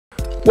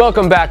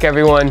Welcome back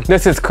everyone,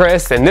 this is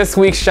Chris, and this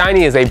week's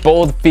shiny is a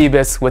bold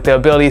Feebas with the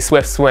ability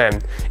Swift Swim.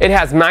 It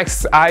has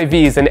max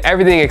IVs and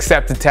everything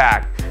except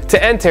attack.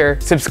 To enter,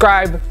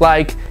 subscribe,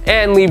 like,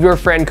 and leave your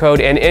friend code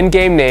and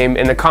in-game name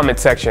in the comment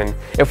section.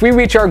 If we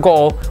reach our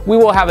goal, we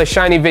will have a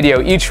shiny video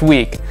each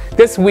week.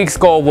 This week's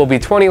goal will be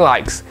 20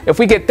 likes. If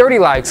we get 30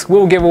 likes, we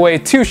will give away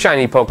 2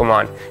 shiny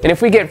Pokemon. And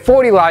if we get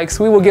 40 likes,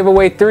 we will give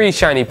away 3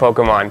 shiny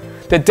Pokemon.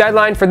 The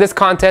deadline for this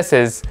contest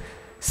is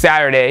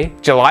Saturday,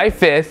 July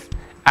 5th,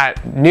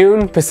 at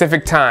noon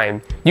Pacific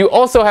time. You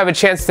also have a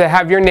chance to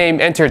have your name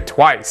entered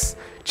twice.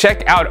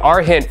 Check out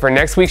our hint for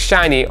next week's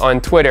shiny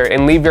on Twitter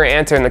and leave your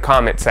answer in the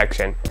comment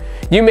section.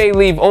 You may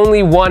leave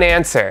only one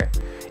answer.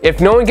 If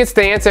no one gets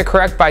the answer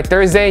correct by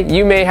Thursday,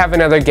 you may have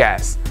another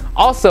guess.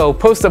 Also,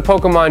 post a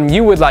Pokemon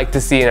you would like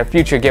to see in a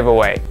future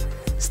giveaway.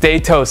 Stay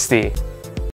toasty.